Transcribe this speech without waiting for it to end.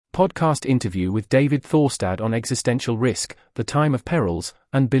podcast interview with David Thorstad on existential risk, the time of perils,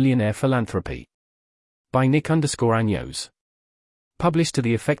 and billionaire philanthropy. By Nick_Anyos. Published to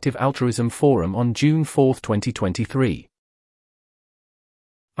the Effective Altruism Forum on June 4, 2023.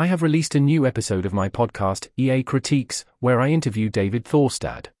 I have released a new episode of my podcast, EA Critiques, where I interview David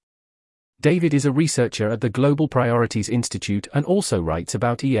Thorstad. David is a researcher at the Global Priorities Institute and also writes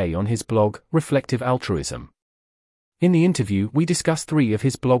about EA on his blog, Reflective Altruism. In the interview, we discuss 3 of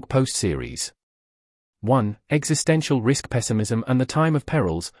his blog post series. 1. Existential Risk Pessimism and the Time of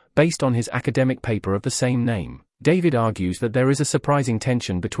Perils, based on his academic paper of the same name. David argues that there is a surprising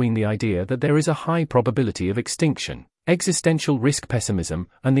tension between the idea that there is a high probability of extinction, existential risk pessimism,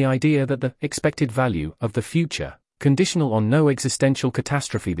 and the idea that the expected value of the future, conditional on no existential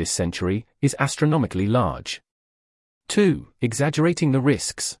catastrophe this century, is astronomically large. 2. Exaggerating the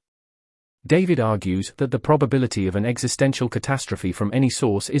risks. David argues that the probability of an existential catastrophe from any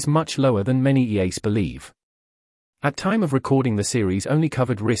source is much lower than many EAs believe. At time of recording, the series only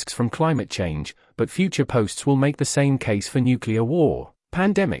covered risks from climate change, but future posts will make the same case for nuclear war,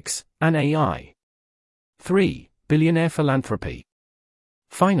 pandemics, and AI. 3. Billionaire philanthropy.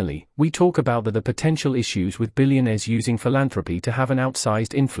 Finally, we talk about the potential issues with billionaires using philanthropy to have an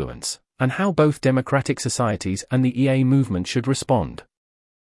outsized influence, and how both democratic societies and the EA movement should respond.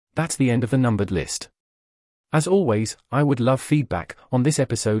 That's the end of the numbered list. As always, I would love feedback on this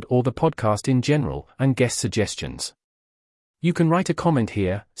episode or the podcast in general, and guest suggestions. You can write a comment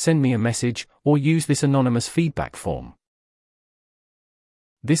here, send me a message, or use this anonymous feedback form.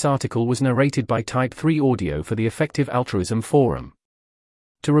 This article was narrated by Type 3 Audio for the Effective Altruism Forum.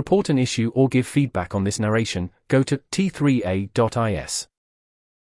 To report an issue or give feedback on this narration, go to t3a.is.